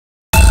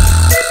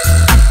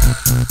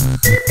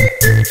Hey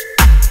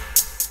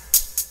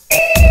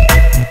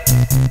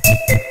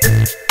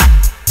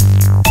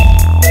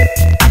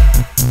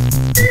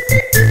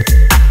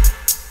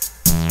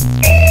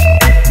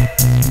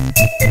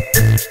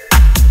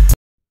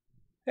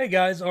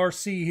guys,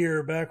 RC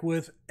here, back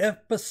with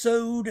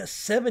episode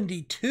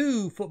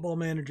 72, Football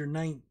Manager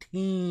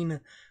 19.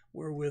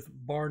 We're with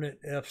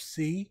Barnet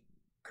FC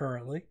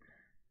currently.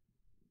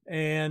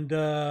 And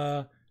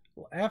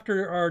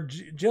after our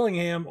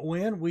Gillingham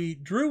win, we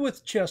drew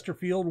with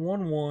Chesterfield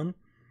 1-1.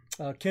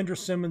 Kendra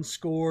Simmons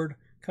scored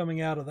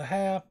coming out of the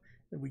half,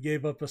 and we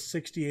gave up a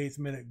 68th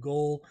minute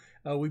goal.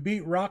 We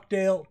beat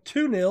Rockdale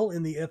 2-0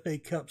 in the FA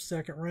Cup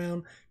second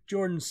round.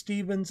 Jordan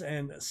Stevens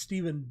and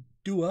Stephen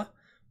Dua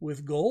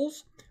with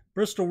goals.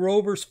 Bristol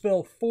Rovers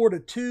fell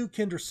 4-2.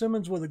 Kendra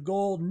Simmons with a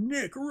goal.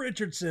 Nick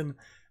Richardson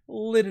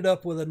lit it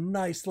up with a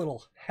nice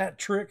little hat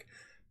trick.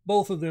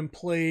 Both of them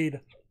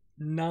played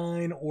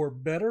 9 or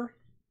better.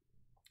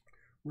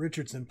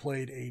 Richardson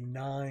played a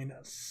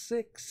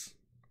 9-6.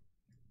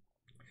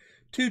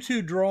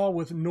 2-2 draw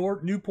with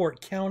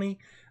Newport County.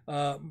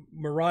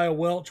 Mariah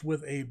Welch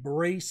with a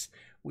brace.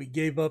 We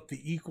gave up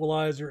the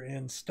equalizer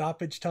in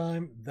stoppage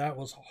time. That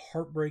was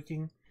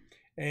heartbreaking.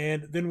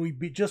 And then we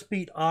just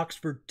beat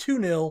Oxford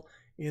 2-0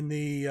 in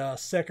the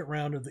second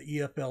round of the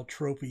EFL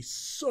Trophy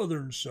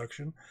Southern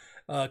section.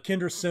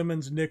 Kendra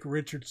Simmons, Nick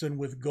Richardson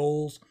with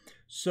goals.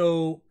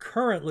 So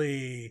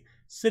currently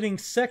sitting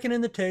second in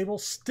the table,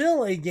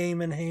 still a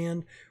game in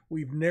hand.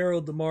 We've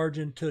narrowed the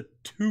margin to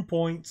 2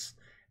 points,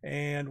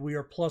 and we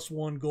are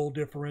 +1 goal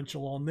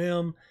differential on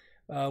them.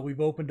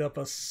 We've opened up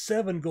a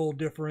 7-goal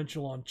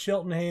differential on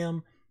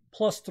Cheltenham,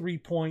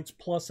 +3 points,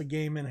 plus a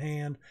game in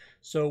hand.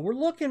 So we're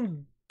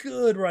looking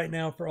good right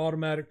now for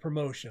automatic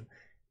promotion.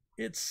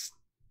 It's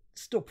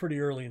still pretty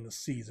early in the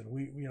season.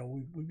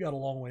 We've got a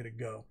long way to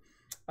go.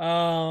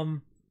 Got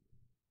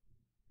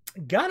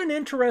an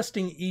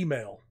interesting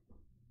email.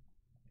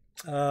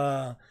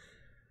 About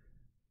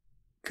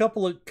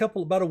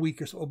a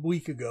week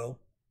ago.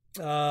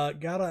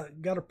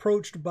 Got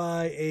approached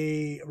by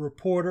a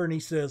reporter, and he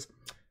says,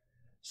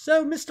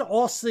 "So, Mr.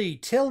 Aussie,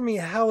 tell me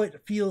how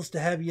it feels to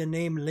have your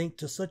name linked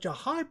to such a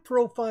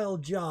high-profile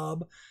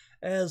job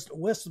as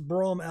West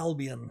Brom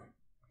Albion."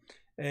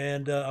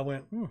 And I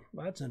went,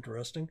 that's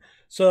interesting.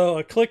 So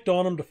I clicked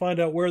on them to find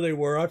out where they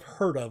were. I've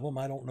heard of them.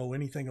 I don't know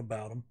anything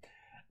about them.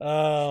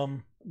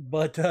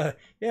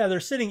 Yeah, they're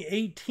sitting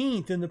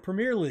 18th in the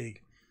Premier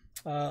League.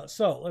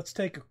 So let's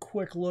take a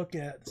quick look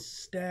at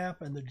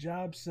staff and the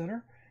job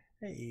center.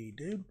 Hey,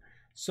 dude.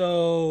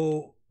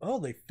 So,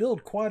 they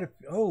filled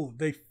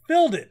they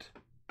filled it.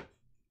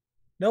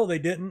 No, they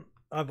didn't.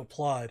 I've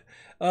applied.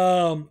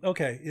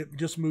 Okay, it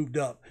just moved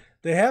up.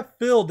 They had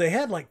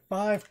like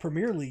 5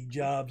 Premier League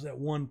jobs at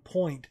one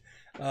point.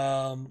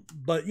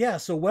 But yeah,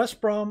 so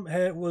West Brom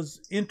was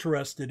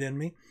interested in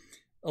me,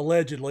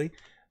 allegedly.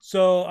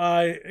 So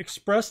I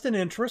expressed an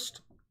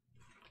interest.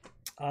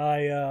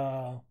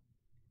 I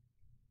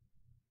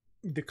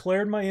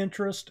declared my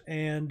interest,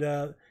 and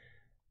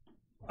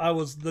I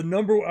was the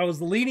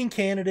leading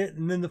candidate,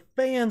 and then the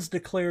fans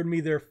declared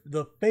me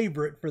the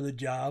favorite for the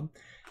job.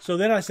 So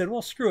then I said,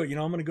 well, screw it.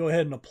 I'm going to go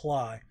ahead and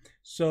apply.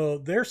 So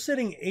they're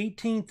sitting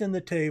 18th in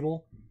the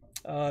table,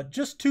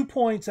 just 2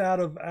 points out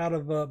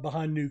of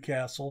behind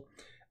Newcastle.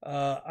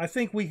 I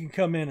think we can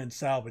come in and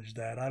salvage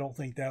that. I don't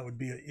think that would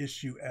be an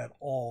issue at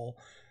all.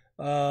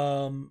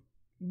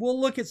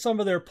 We'll look at some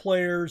of their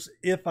players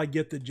if I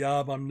get the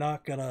job. I'm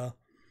not gonna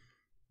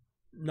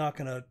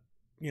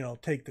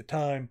take the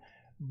time.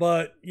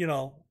 But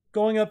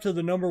going up to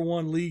the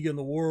 #1 league in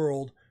the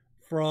world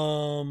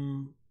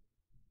from,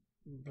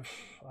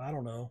 I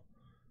don't know,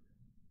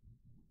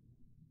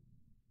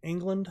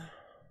 England?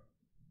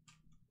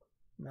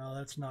 No,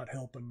 that's not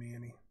helping me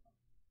any.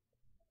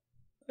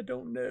 I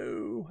don't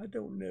know.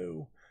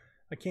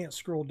 I can't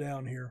scroll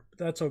down here, but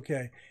that's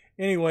okay.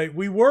 Anyway,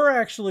 we were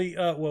actually,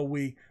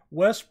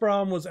 West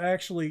Brom was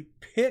actually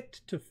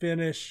picked to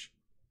finish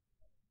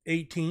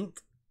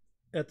 18th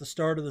at the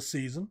start of the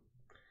season.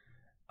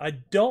 I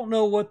don't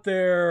know what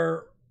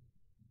their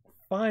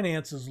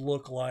finances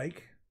look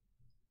like,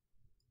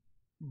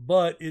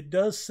 but it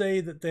does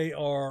say that they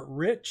are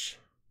rich.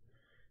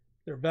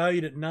 They're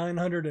valued at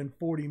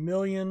 $940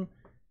 million.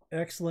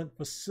 Excellent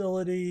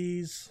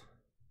facilities.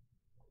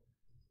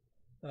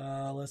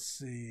 Let's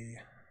see.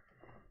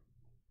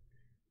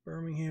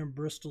 Birmingham,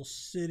 Bristol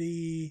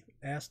City,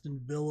 Aston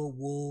Villa,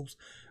 Wolves.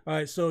 All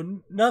right,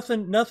 so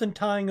nothing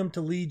tying them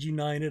to Leeds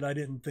United. I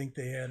didn't think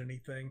they had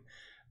anything.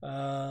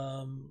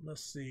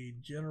 Let's see.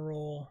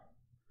 General,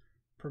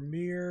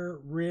 Premier,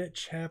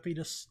 rich, happy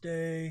to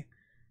stay.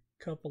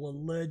 Couple of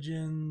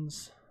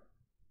legends.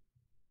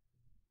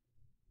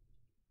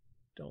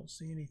 Don't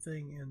see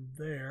anything in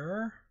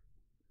there.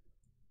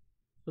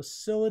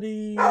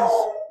 Facilities.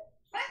 Oh,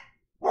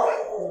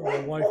 my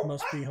wife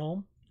must be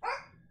home.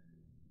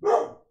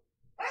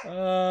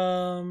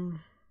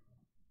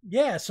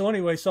 Yeah, so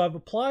anyway, so I've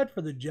applied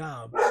for the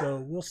job, so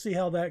we'll see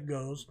how that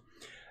goes.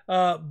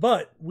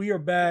 But we are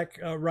back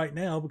right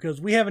now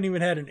because we haven't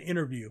even had an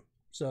interview.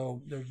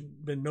 So there's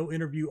been no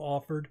interview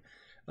offered.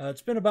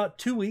 It's been about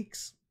 2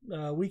 weeks,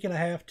 week and a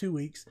half, 2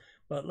 weeks.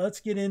 But let's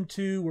get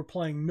into, we're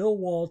playing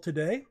Millwall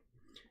today.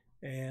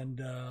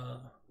 And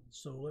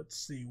so let's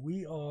see,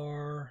 we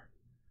are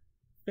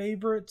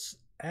favorites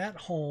at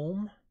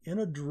home in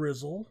a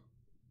drizzle.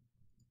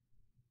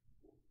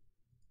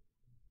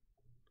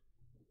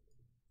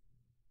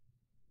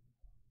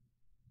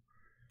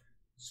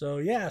 So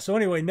yeah, so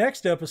anyway,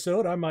 next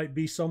episode I might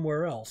be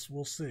somewhere else.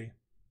 We'll see.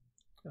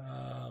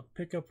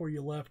 Pick up where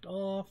you left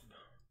off.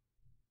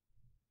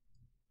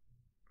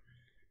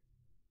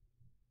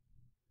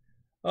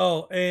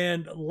 Oh,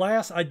 and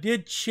I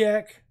did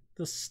check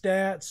the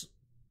stats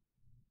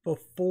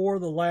before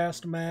the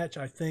last match,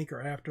 I think,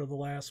 or after the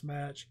last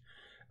match.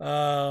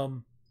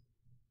 Kendra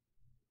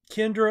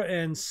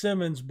and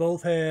Simmons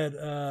both had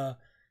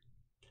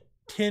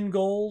 10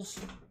 goals,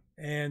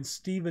 and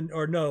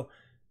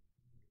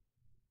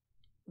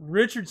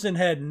Richardson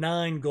had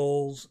 9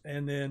 goals,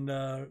 and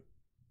then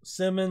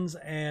Simmons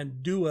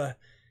and Dua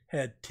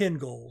had 10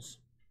 goals.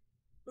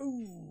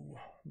 Ooh,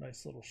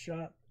 nice little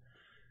shot.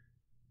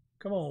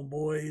 Come on,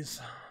 boys.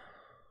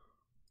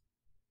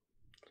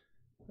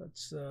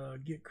 Let's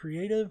get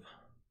creative.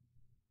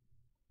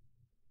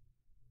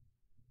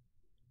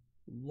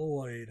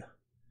 Lloyd.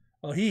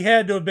 Oh, he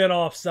had to have been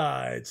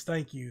offsides.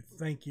 Thank you.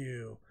 Thank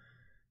you.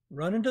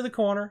 Run into the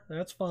corner.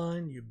 That's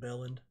fine, you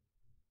bellend.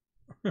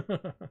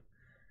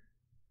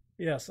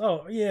 Yes.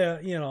 Oh, yeah,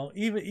 you know,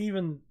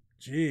 even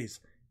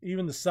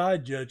the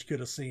side judge could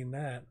have seen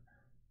that.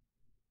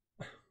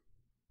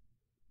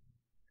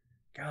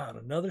 God,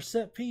 another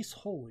set piece?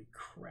 Holy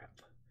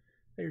crap.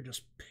 They're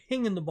just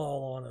pinging the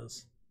ball on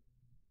us.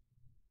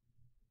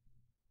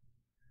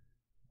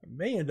 I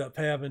may end up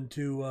having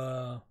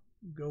to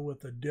go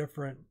with a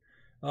different...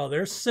 Oh,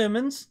 there's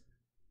Simmons.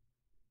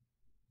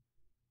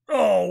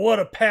 Oh, what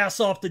a pass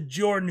off to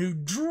Jordan, who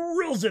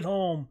drills it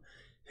home.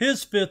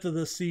 His 5th of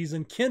the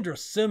season. Kendra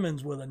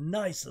Simmons with a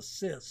nice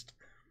assist.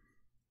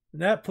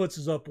 And that puts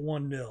us up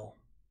 1-0.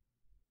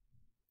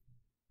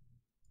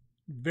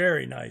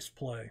 Very nice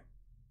play.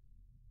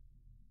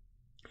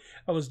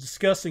 I was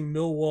discussing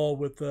Millwall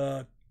with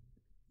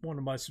one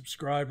of my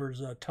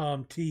subscribers,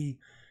 Tom T,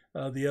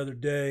 the other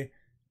day.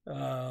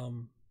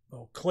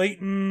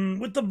 Clayton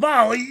with the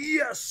volley.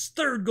 Yes,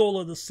 3rd goal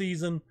of the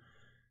season.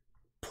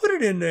 Put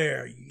it in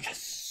there.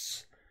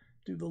 Yes.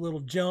 Do the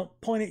little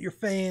jump. Point at your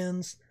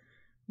fans.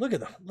 Look at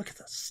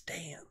the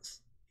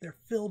stands. They're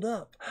filled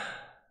up.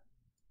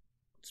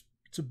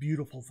 It's a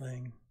beautiful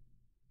thing.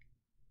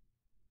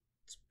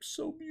 It's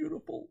so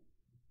beautiful.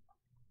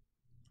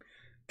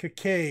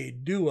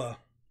 Kake, Dua.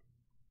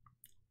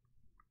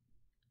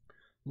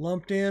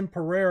 Lumped in,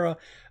 Pereira.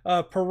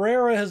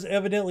 Pereira has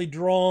evidently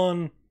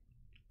drawn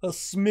a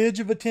smidge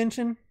of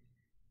attention.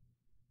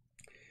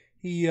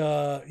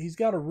 He's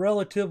got a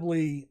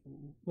relatively,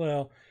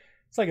 well,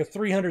 it's like a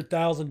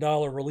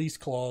 $300,000 release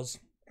clause,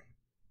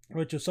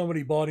 which if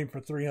somebody bought him for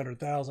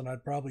 $300,000,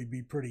 I'd probably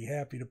be pretty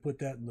happy to put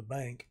that in the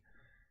bank.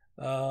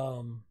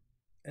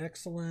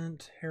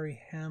 Excellent. Harry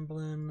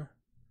Hamblin.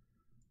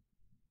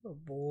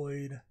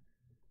 Avoid.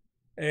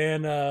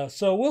 And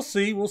so we'll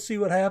see. We'll see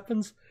what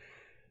happens.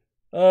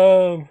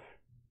 I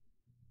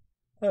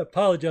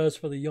apologize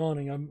for the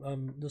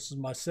yawning. This is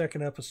my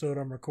 2nd episode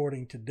I'm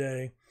recording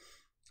today,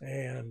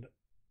 and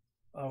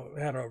I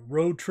had a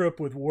road trip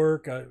with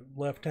work. I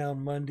left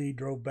town Monday,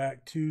 drove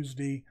back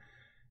Tuesday,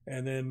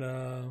 and then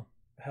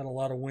had a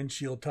lot of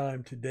windshield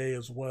time today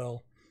as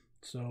well.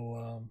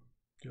 So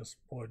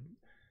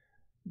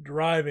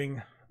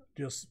driving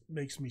just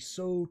makes me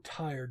so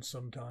tired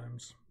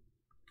sometimes.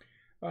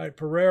 All right,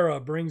 Pereira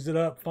brings it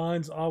up,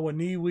 finds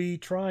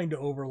Awaniwi trying to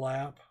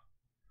overlap.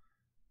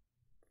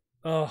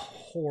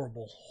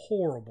 Horrible,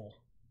 horrible.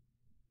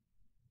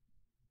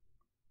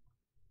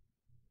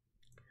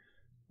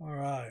 All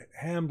right,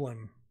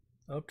 Hamblin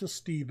up to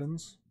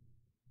Stevens.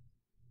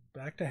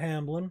 Back to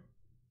Hamblin.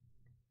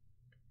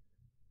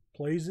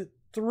 Plays it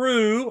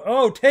through.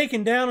 Oh,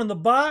 taken down in the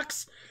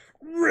box.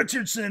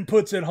 Richardson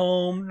puts it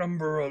home.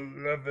 Number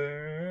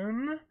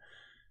 11.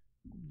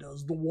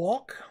 Does the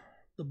walk.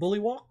 The bully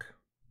walk.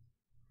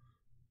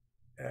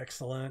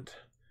 Excellent.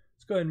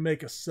 Let's go ahead and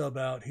make a sub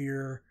out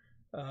here.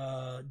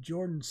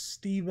 Jordan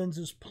Stevens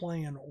is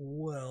playing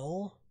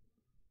well.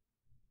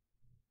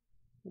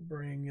 We'll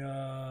bring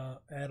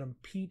Adam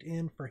Pete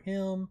in for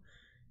him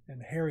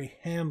and Harry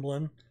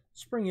Hamblin.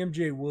 Let's bring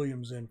MJ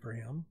Williams in for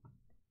him.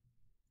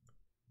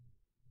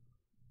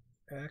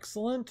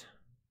 Excellent.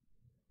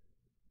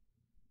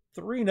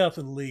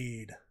 3-0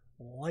 lead.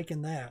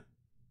 Liking that.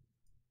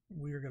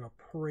 We're going to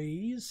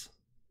praise.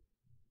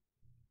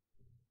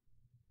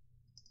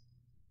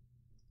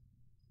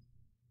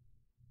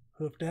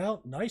 Hoofed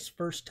out. Nice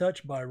first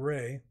touch by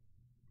Ray.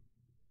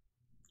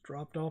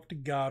 Dropped off to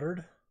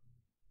Goddard.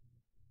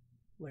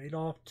 Laid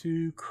off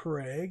to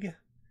Craig.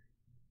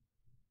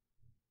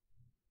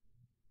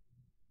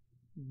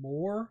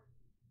 Moore.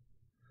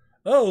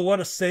 Oh, what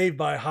a save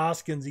by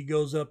Hoskins. He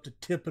goes up to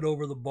tip it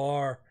over the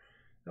bar.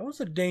 That was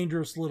a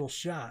dangerous little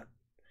shot.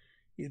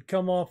 He had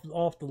come off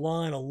the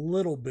line a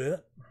little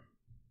bit.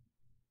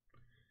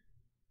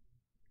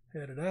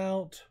 Headed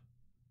out.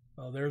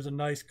 Oh, there's a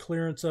nice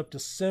clearance up to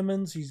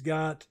Simmons. He's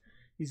got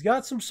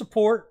some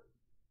support.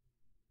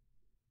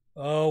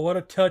 Oh, what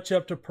a touch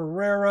up to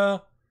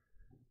Pereira.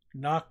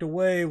 Knocked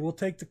away. We'll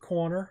take the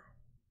corner.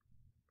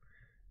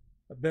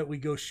 I bet we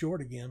go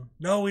short again.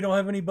 No, we don't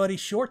have anybody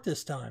short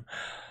this time.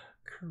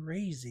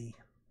 Crazy.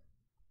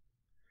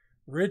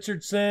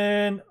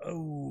 Richardson.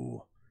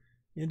 Oh,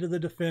 into the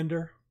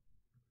defender.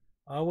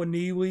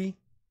 Awaniwi.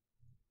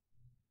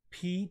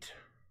 Pete.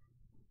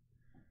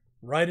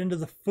 Right into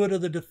the foot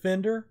of the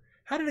defender.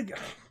 How did it go?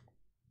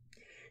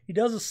 He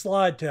does a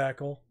slide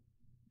tackle,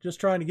 just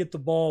trying to get the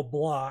ball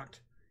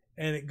blocked,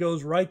 and it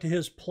goes right to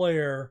his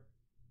player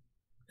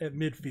at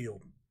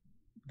midfield.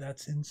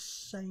 That's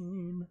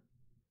insane.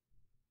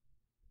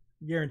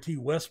 Guarantee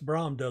West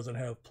Brom doesn't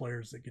have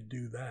players that could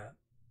do that.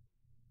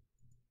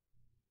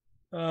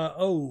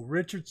 Oh,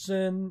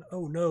 Richardson.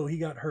 Oh, no, he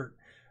got hurt.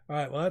 All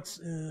right, well, that's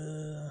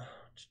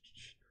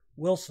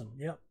Wilson.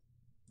 Yep,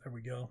 there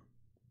we go.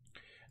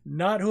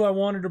 Not who I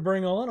wanted to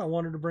bring on. I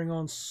wanted to bring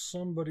on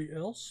somebody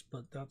else,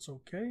 but that's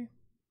okay.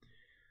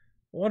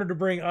 I wanted to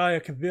bring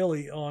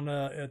Iakavili on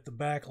at the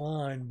back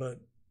line, but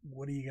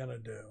what are you going to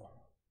do?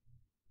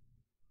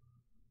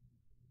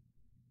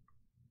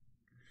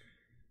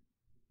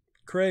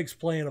 Craig's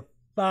playing a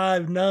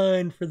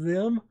 5'9" for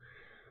them.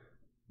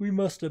 We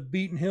must have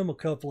beaten him a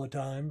couple of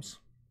times.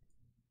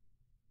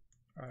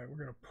 All right, we're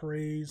going to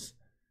praise.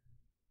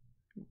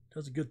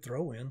 Does a good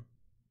throw in.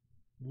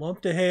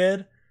 Lumped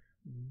ahead.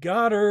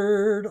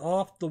 Goddard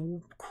off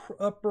the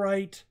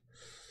upright.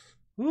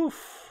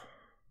 Oof.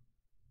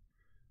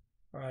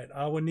 All right,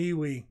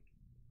 Awaniwi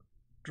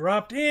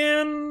dropped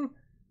in.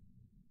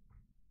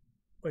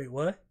 Wait,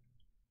 what?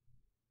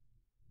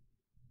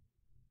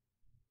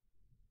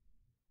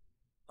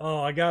 Oh,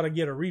 I got to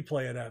get a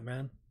replay of that,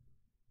 man.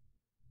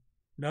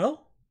 No?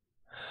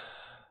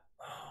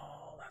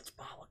 Oh, that's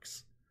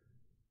bollocks.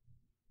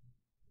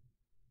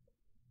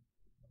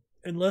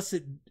 Unless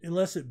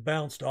it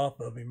bounced off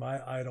of him,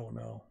 I don't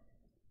know.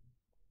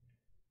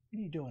 What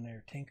are you doing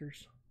there,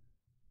 Tinkers?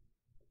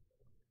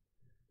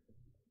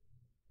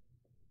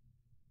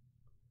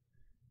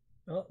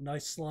 Oh,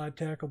 nice slide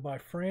tackle by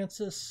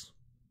Francis.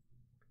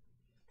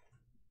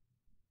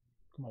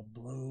 Come on,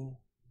 blow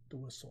the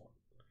whistle.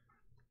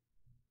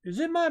 Is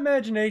it my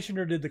imagination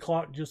or did the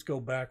clock just go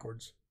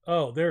backwards?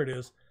 Oh, there it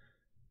is.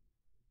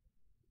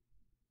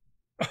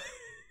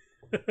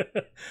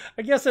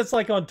 I guess that's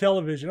like on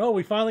television. Oh,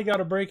 we finally got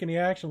a break in the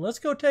action. Let's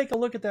go take a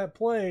look at that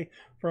play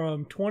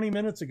from 20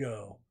 minutes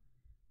ago.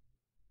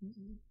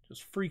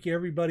 Just freak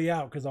everybody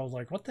out because I was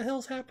like, what the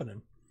hell's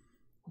happening?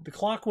 The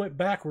clock went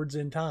backwards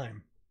in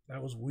time.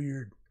 That was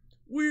weird.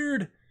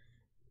 Weird.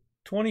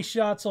 20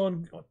 shots,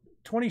 7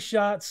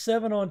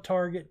 on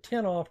target,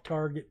 10 off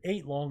target,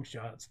 8 long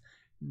shots.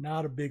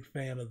 Not a big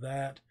fan of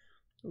that.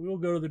 We'll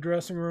go to the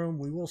dressing room.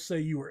 We will say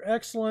you were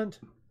excellent.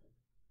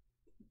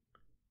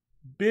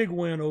 Big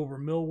win over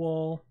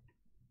Millwall.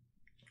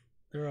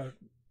 They're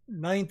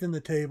 9th in the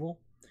table.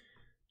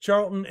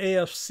 Charlton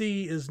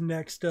AFC is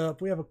next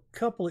up. We have a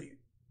couple of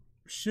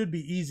should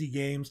be easy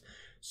games.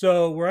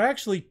 So we're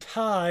actually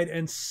tied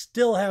and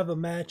still have a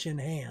match in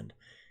hand.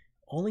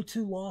 Only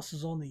 2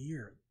 losses on the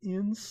year.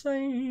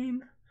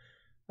 Insane.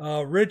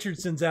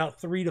 Richardson's out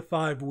 3 to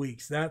 5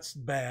 weeks. That's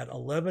bad.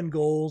 11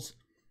 goals.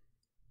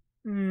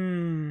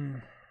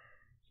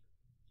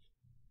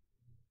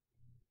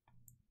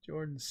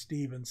 Jordan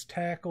Stevens,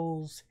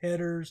 tackles,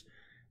 headers.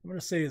 I'm going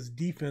to say his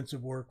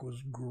defensive work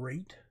was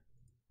great.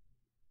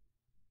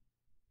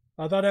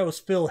 I thought that was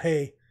Phil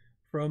Hay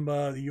from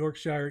the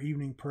Yorkshire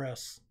Evening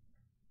Press.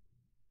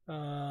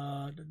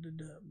 The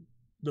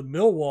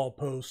Millwall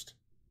Post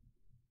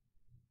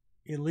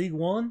in League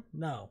One?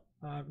 No.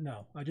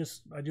 No. I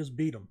just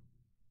beat them.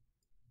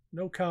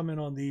 No comment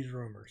on these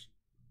rumors.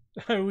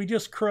 We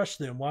just crushed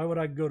them. Why would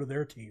I go to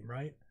their team,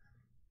 right?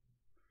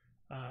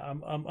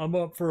 I'm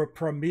up for a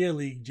Premier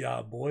League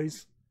job,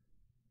 boys.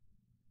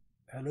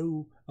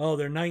 Hello. Oh,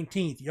 they're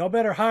 19th. Y'all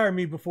better hire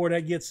me before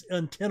that gets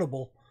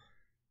untenable.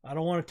 I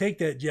don't want to take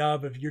that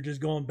job if you're just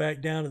going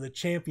back down to the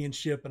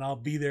championship and I'll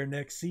be there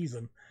next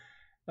season.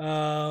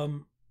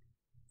 Oh,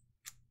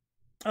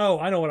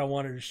 I know what I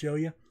wanted to show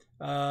you.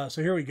 So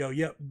here we go.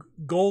 Yep,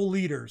 goal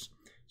leaders.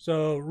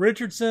 So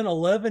Richardson,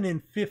 11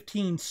 in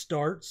 15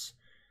 starts.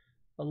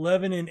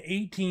 11 and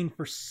 18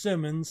 for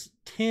Simmons,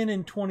 10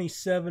 and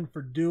 27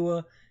 for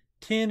Dua,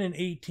 10 and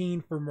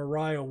 18 for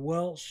Mariah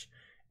Welch,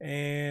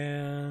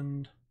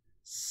 and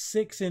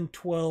 6 and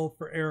 12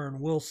 for Aaron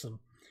Wilson,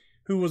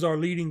 who was our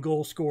leading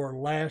goal scorer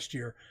last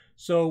year.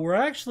 So we're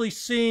actually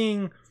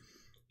seeing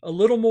a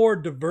little more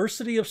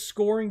diversity of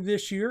scoring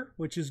this year,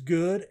 which is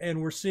good,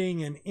 and we're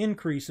seeing an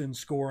increase in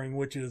scoring,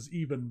 which is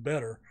even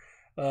better.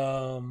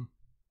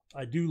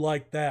 I do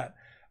like that.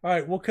 All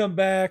right, we'll come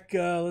back.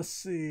 Let's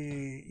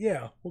see.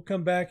 Yeah, we'll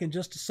come back in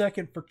just a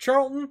second for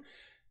Charlton.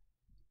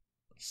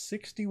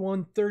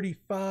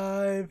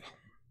 61.35.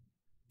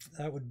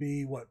 That would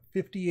be, what,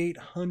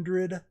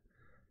 5,800.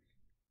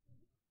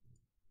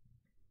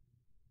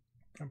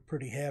 I'm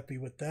pretty happy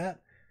with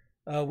that.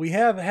 We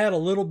have had a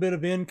little bit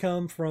of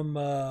income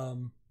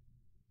from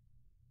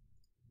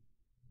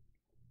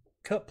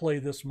cup play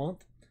this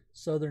month,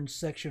 Southern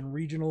Section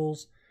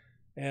Regionals,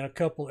 and a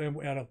couple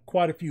and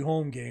quite a few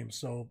home games.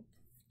 So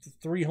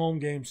 3 home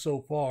games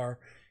so far,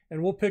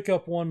 and we'll pick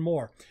up one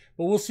more.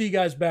 But we'll see you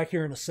guys back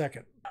here in a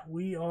second.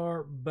 We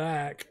are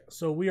back.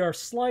 So we are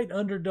slight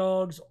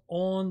underdogs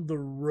on the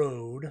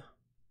road.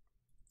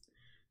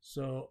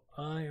 So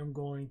I am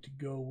going to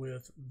go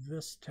with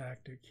this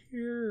tactic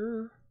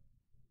here.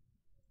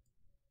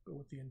 Go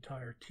with the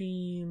entire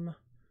team.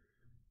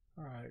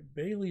 All right,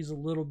 Bailey's a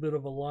little bit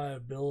of a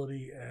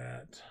liability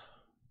at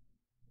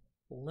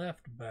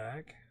left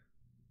back.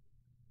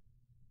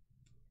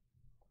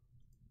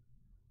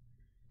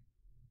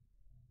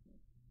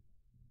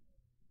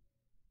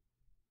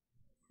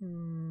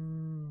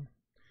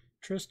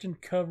 Tristan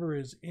Cover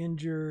is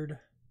injured.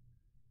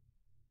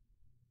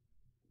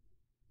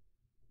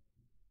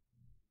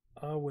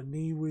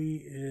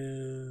 Awaniwi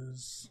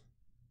is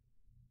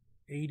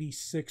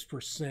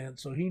 86%,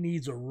 so he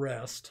needs a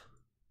rest.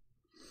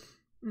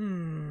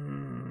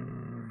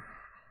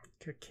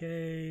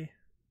 Kake.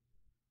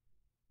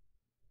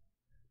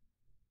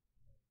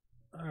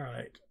 All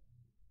right,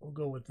 we'll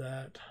go with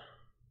that.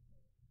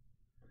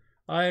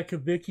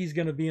 Iakavicki's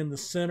going to be in the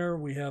center.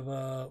 We have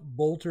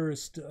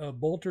Bolter's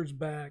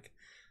back.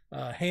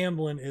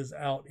 Hamlin is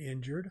out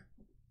injured,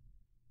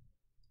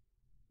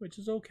 which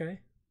is okay.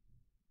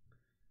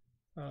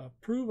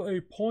 Prove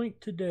a point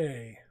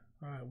today.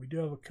 All right, we do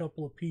have a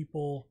couple of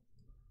people.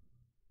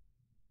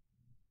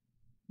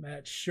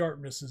 Match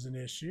sharpness is an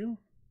issue.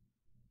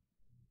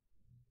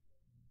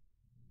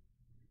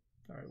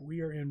 All right,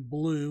 we are in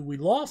blue. We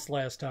lost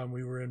last time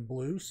we were in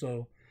blue,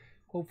 so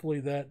hopefully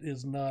that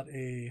is not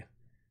a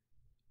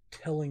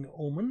telling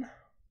omen.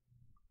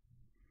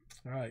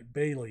 All right,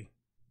 Bailey.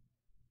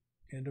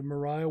 Into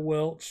Mariah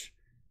Welch.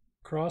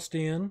 Crossed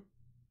in.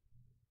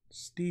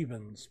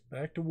 Stevens.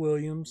 Back to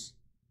Williams.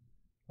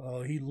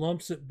 Oh, he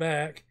lumps it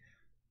back.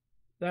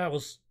 That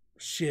was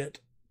shit.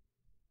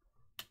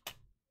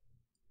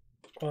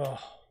 Oh.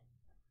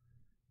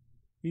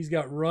 He's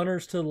got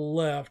runners to the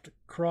left.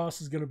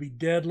 Cross is going to be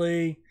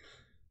deadly.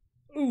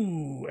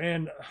 Ooh,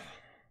 and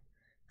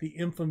the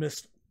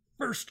infamous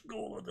first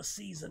goal of the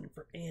season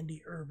for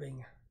Andy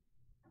Irving.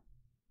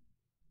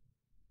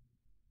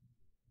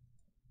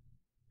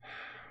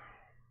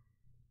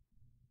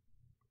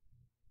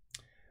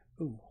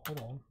 Ooh, hold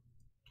on.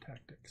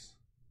 Tactics.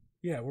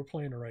 Yeah, we're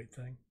playing the right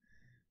thing.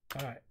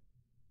 All right.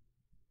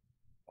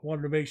 I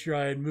wanted to make sure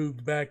I had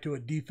moved back to a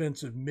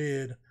defensive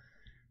mid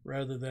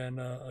rather than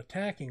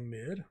attacking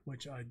mid,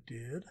 which I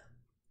did.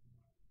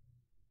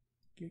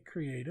 Get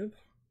creative.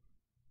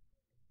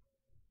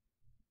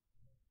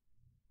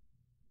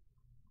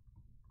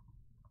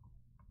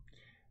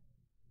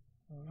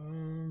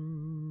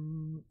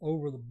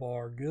 Over the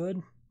bar,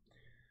 good.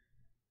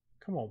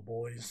 Come on,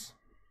 boys.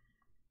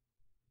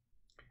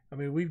 I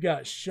mean, we've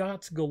got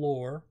shots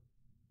galore.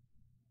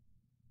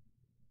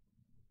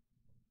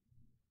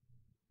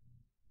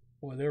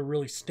 Boy, they're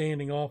really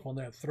standing off on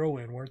that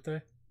throw-in, weren't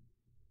they?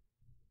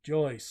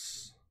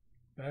 Joyce.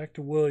 Back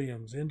to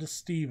Williams. Into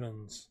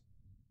Stevens.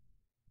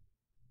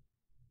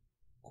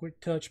 Quick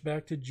touch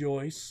back to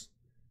Joyce.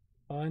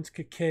 Finds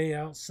Kake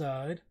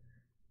outside.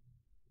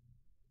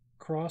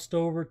 Crossed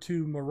over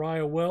to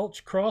Mariah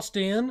Welch. Crossed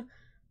in.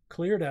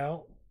 Cleared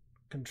out.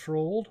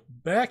 Controlled.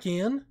 Back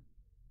in.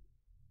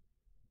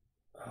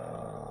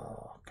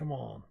 Oh, come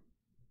on.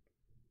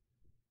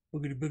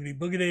 Boogity, boogity,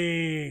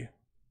 boogity.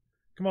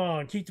 Come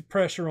on, keep the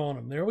pressure on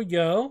him. There we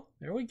go.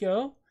 There we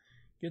go.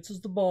 Gets us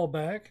the ball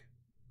back.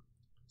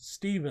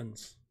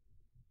 Stevens.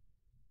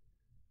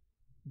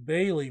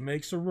 Bailey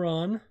makes a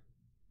run.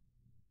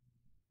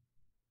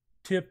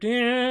 Tipped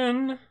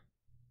in.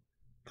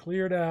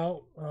 Cleared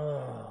out.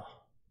 Oh.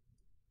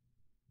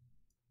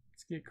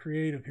 Let's get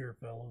creative here,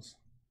 fellas.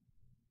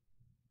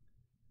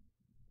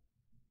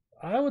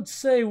 I would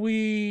say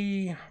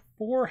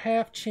 4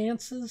 half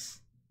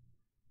chances.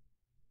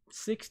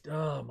 6.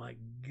 Oh my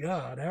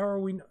God. How are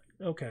we?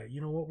 Okay,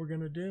 you know what we're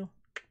going to do?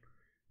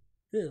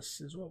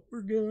 This is what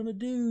we're going to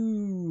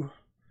do.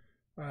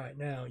 All right,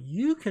 now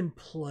you can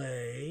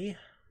play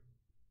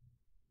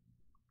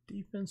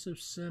defensive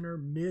center,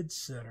 mid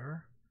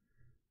center.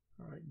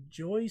 All right,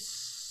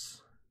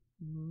 Joyce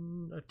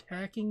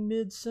attacking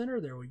mid center.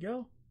 There we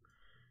go.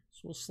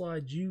 So we'll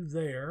slide you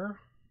there.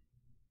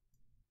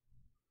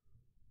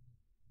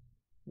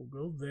 We'll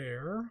go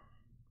there.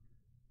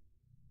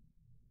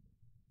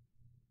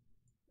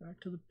 Back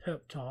to the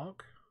pep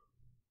talk.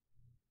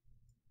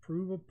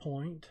 Prove a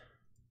point.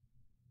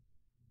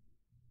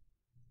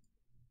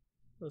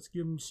 Let's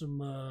give them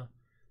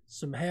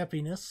some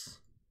happiness.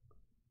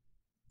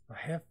 I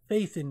have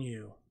faith in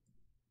you.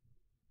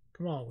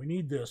 Come on, we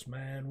need this,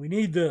 man. We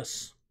need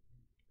this.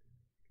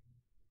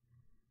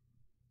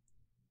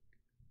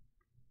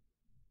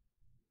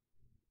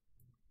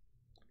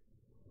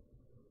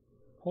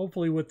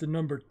 Hopefully with the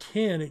number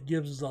 10, it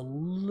gives us a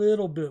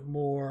little bit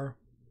more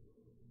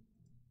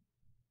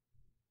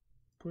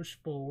push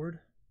forward.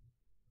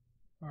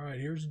 All right,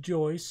 here's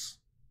Joyce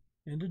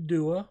into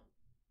Dua.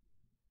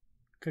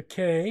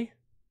 Kake.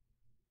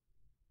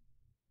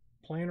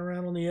 Playing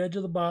around on the edge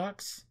of the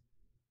box.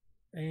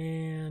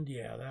 And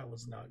yeah, that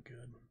was not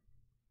good.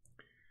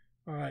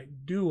 All right,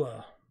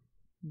 Dua.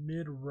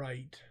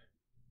 Mid-right.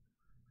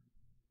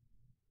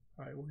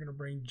 All right, we're going to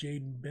bring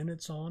Jaden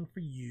Bennett's on for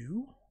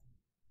you.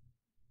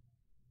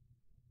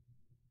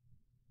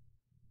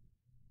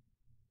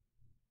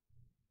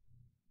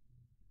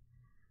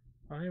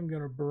 I am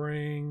going to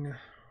bring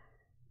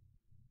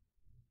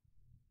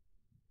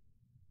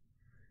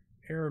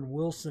Aaron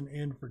Wilson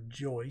in for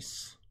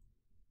Joyce.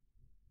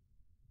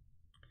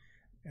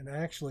 And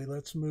actually,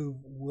 let's move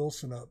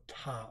Wilson up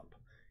top.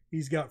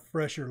 He's got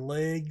fresher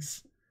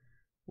legs.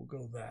 We'll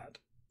go that.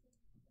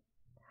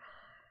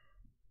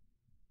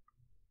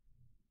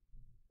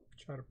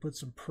 Try to put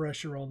some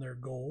pressure on their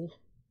goal.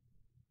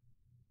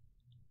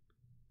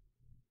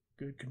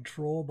 Good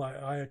control by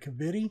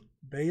Iacoviti.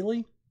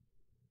 Bailey.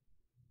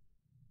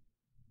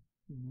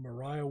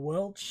 Mariah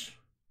Welch.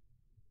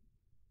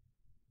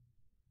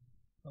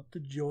 Up to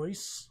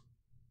Joyce.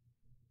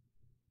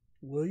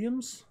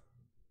 Williams.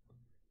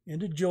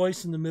 Into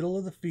Joyce in the middle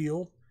of the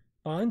field.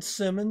 Finds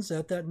Simmons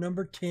at that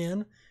number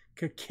 10.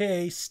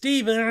 Kake.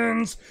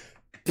 Stevens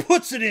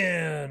puts it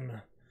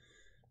in.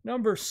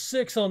 Number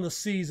 6 on the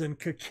season.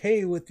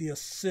 Kake with the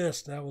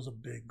assist. That was a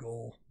big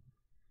goal.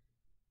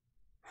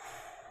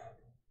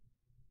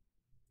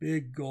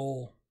 Big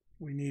goal.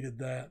 We needed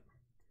that.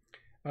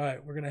 All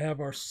right, we're going to have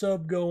our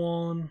sub go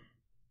on.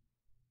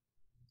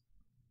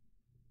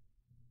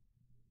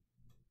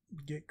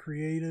 Get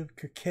creative.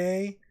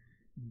 Kake.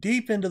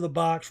 Deep into the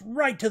box.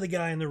 Right to the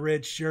guy in the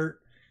red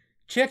shirt.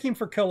 Checking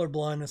for color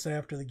blindness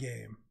after the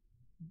game.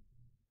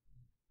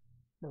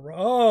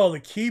 Oh, the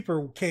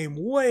keeper came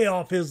way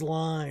off his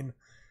line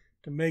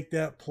to make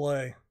that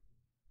play.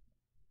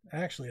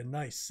 Actually, a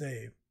nice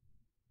save.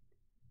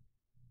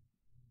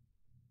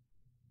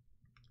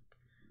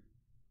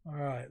 All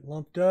right,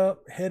 lumped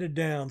up, headed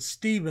down.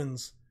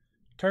 Stevens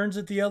turns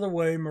it the other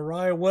way.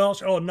 Mariah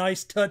Welch. Oh,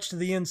 nice touch to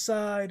the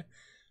inside.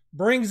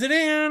 Brings it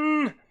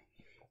in.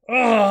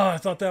 Oh, I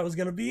thought that was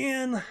going to be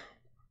in.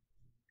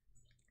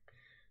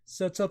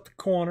 Sets up the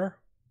corner.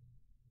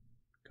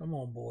 Come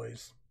on,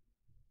 boys.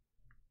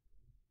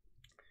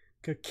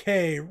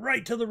 Kake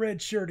right to the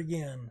red shirt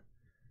again.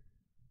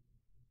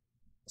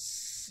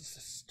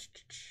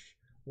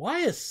 Why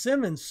is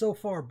Simmons so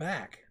far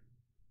back?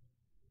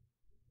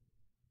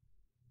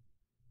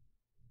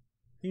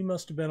 He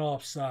must have been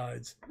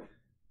offsides.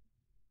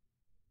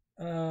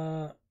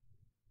 Okay,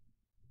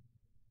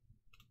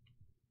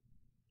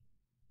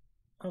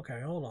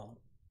 hold on.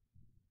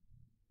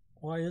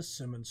 Why is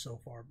Simmons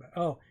so far back?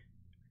 Oh,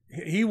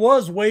 he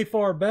was way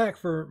far back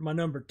for my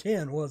number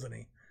 10, wasn't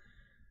he?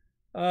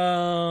 Okay,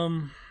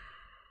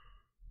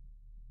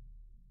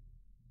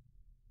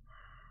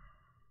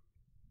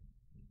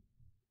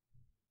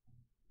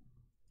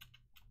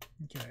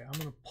 I'm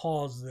going to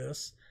pause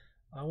this.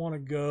 I want to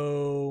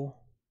go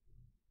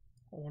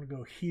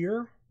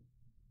here.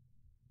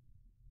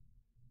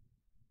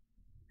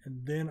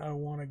 And then I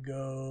want to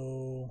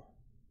go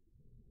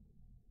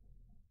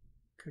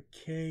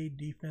Kake,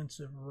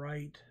 defensive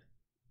right.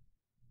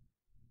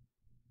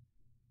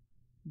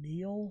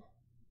 Neal.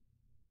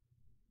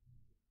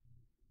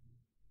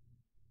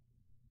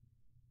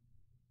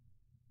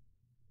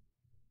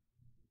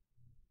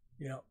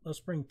 Yeah, let's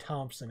bring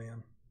Thompson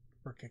in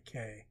for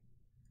Kake.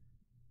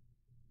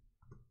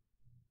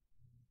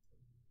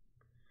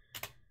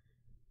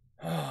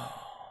 Oh,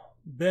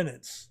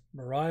 Bennett's.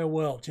 Mariah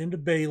Welch into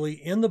Bailey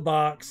in the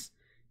box.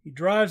 He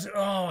drives it.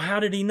 Oh, how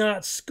did he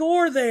not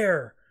score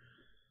there?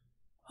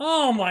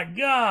 Oh my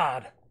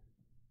God.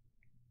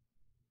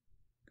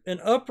 An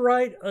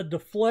upright, a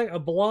deflect, a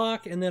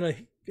block, and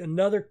then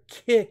another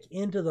kick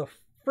into the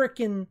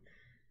frickin'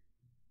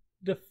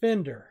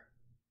 defender.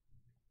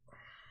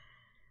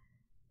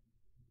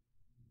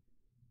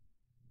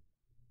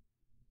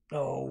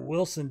 Oh,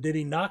 Wilson, did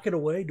he knock it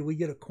away? Do we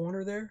get a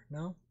corner there?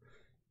 No?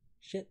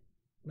 Shit.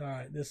 All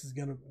right, this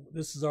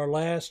is our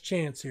last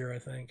chance here, I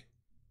think.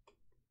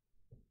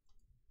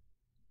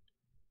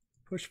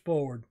 Push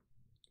forward.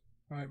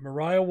 All right,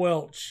 Mariah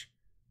Welch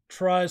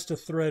tries to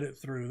thread it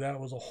through. That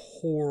was a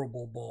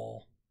horrible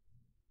ball.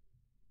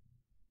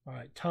 All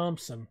right,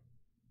 Thompson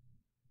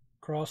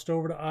crossed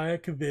over to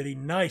Iacoviti.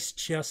 Nice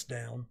chest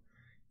down.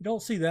 You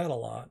don't see that a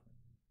lot.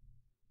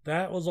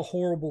 That was a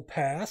horrible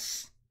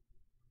pass.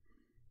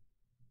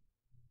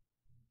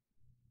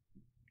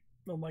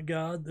 Oh my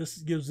God, this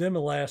gives them a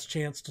last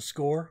chance to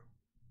score.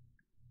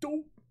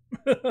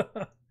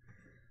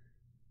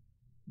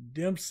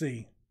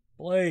 Dempsey.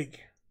 Blake.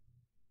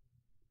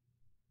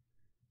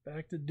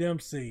 Back to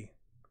Dempsey.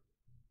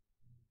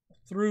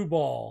 Through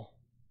ball.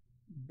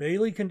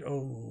 Bailey can.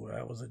 Oh,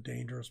 that was a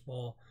dangerous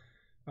ball.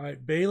 All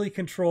right, Bailey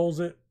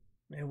controls it,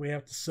 and we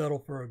have to settle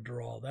for a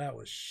draw. That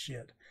was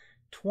shit.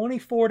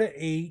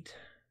 24-8.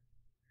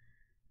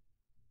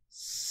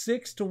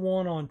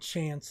 6-1 on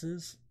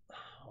chances.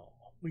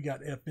 We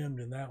got FM'd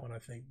in that one, I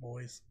think,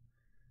 boys.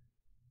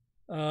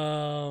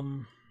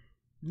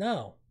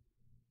 No.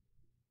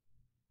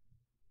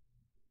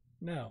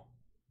 No.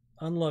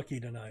 Unlucky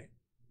tonight.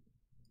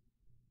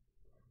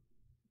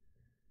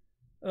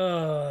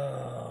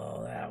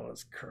 Oh, that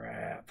was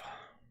crap.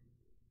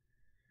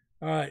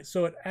 All right,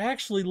 so it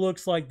actually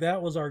looks like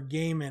that was our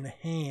game in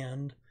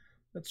hand.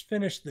 Let's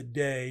finish the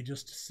day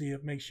just to see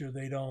if, make sure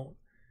they don't.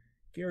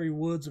 Gary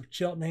Woods of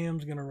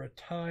Cheltenham's going to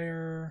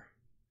retire.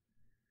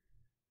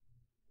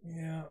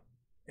 Yeah.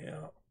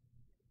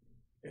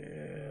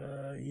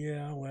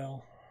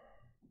 Well,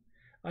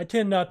 I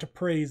tend not to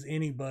praise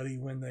anybody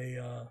when they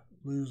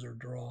lose or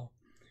draw.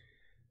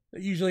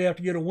 They usually have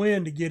to get a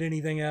win to get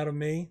anything out of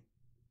me.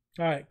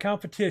 All right,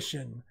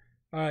 competition.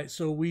 All right,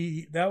 so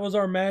that was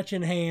our match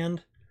in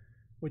hand,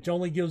 which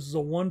only gives us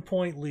a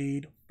 1-point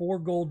lead,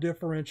 4-goal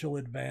differential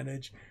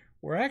advantage.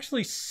 We're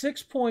actually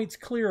 6 points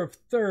clear of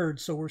third,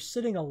 so we're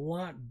sitting a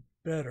lot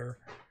better.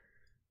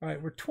 All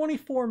right, we're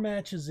 24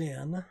 matches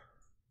in,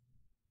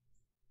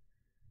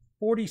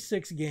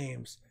 46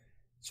 games.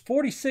 It's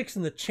 46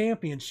 in the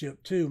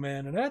championship too,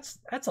 man, and that's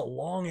a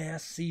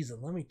long-ass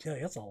season. Let me tell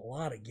you, that's a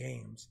lot of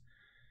games.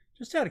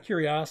 Just out of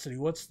curiosity,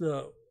 what's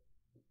the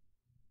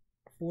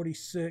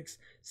 46?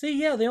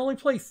 See, yeah, they only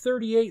play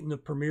 38 in the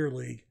Premier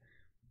League.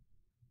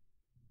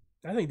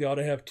 I think they ought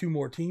to have 2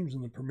 more teams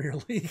in the Premier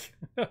League.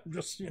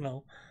 Just,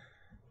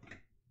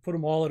 put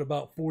them all at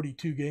about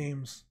 42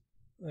 games.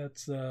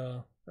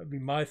 That'd be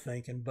my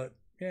thinking. But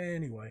yeah,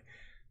 anyway,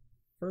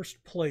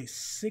 first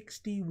place,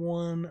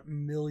 $61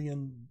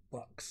 million.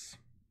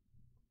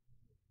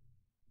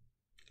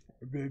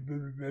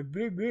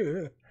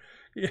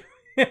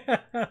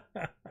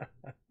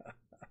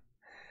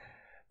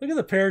 Look at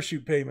the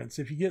parachute payments.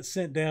 If you get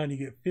sent down, you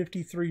get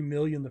 $53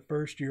 million the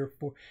first year.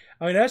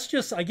 I mean, that's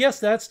just, I guess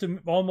that's to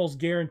almost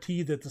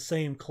guarantee that the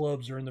same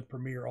clubs are in the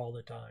Premier all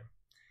the time.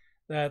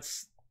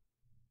 That's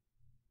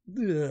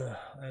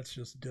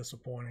just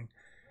disappointing.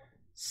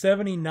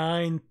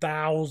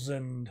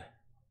 79,000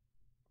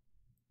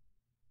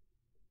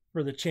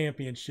 for the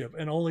championship,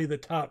 and only the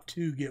top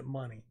 2 get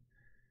money.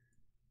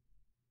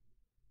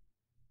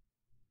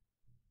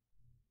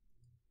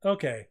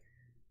 Okay.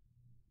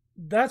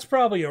 That's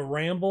probably a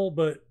ramble,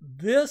 but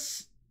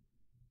this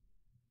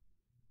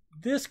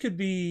could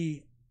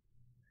be,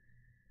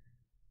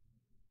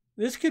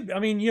 I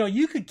mean,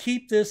 you could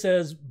keep this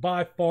as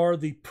by far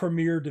the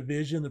premier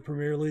division, the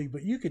Premier League,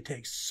 but you could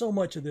take so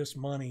much of this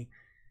money,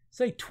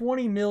 say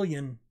 20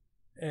 million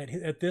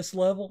at this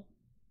level,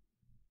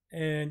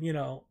 and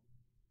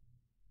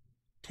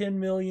 10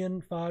 million,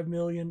 5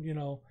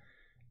 million,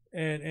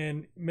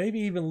 and maybe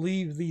even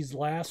leave these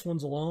last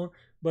ones alone.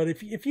 But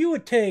if you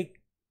would take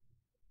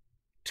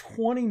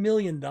 $20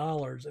 million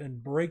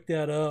and break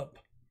that up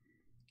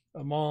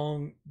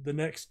among the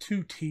next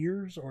 2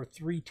 tiers or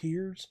 3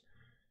 tiers,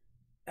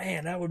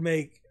 man, that would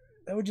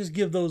just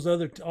give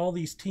all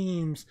these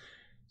teams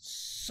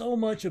so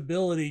much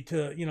ability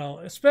to,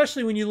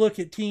 especially when you look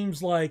at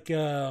teams like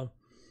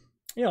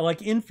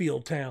like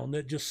Enfield Town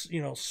that just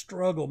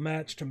struggle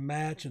match to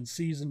match and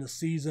season to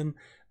season.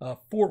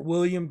 Fort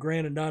William,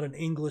 granted not an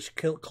English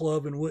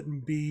club and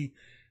wouldn't be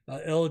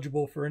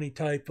eligible for any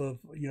type of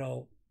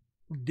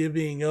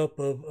divvying up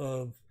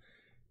of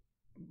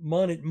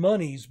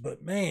monies,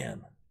 but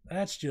man,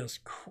 that's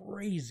just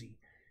crazy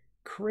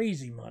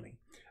money.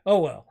 Oh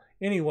well,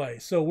 anyway,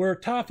 so we're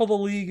top of the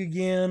league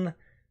again,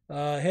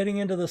 heading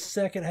into the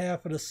second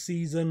half of the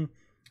season.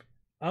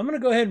 I'm going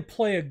to go ahead and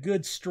play a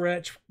good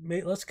stretch.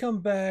 Let's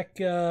come back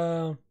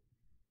for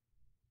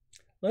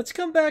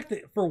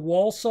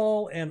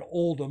Walsall and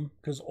Oldham,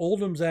 because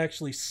Oldham's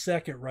actually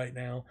second right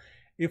now.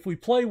 If we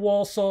play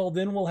Walsall,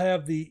 then we'll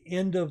have the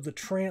end of the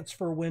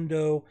transfer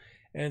window,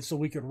 and so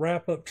we could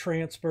wrap up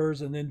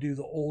transfers and then do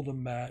the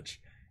Oldham match.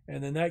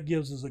 And then that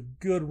gives us a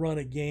good run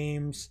of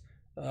games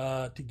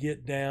to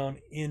get down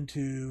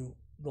into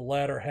the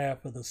latter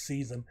half of the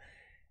season.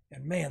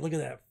 And man, look at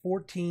that,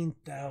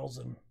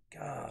 14,000.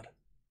 God.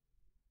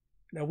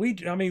 Now we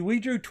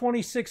drew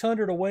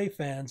 2,600 away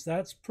fans.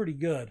 That's pretty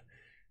good.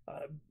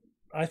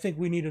 I think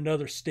we need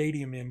another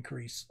stadium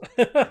increase.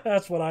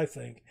 That's what I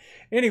think.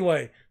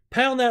 Anyway,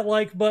 pound that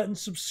like button,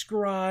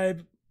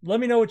 subscribe. Let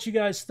me know what you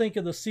guys think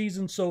of the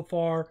season so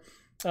far.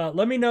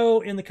 Let me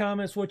know in the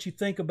comments what you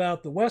think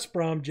about the West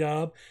Brom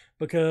job,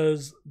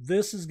 because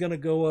this is going to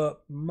go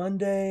up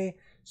Monday,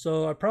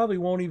 so I probably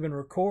won't even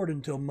record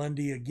until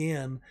Monday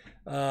again.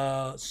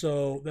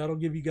 So that'll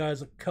give you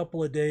guys a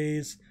couple of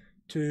days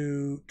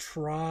to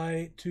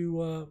try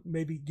to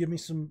maybe give me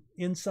some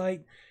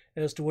insight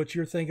as to what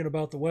you're thinking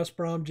about the West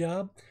Brom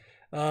job.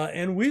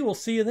 And we will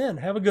see you then.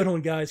 Have a good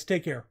one, guys.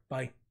 Take care.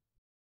 Bye.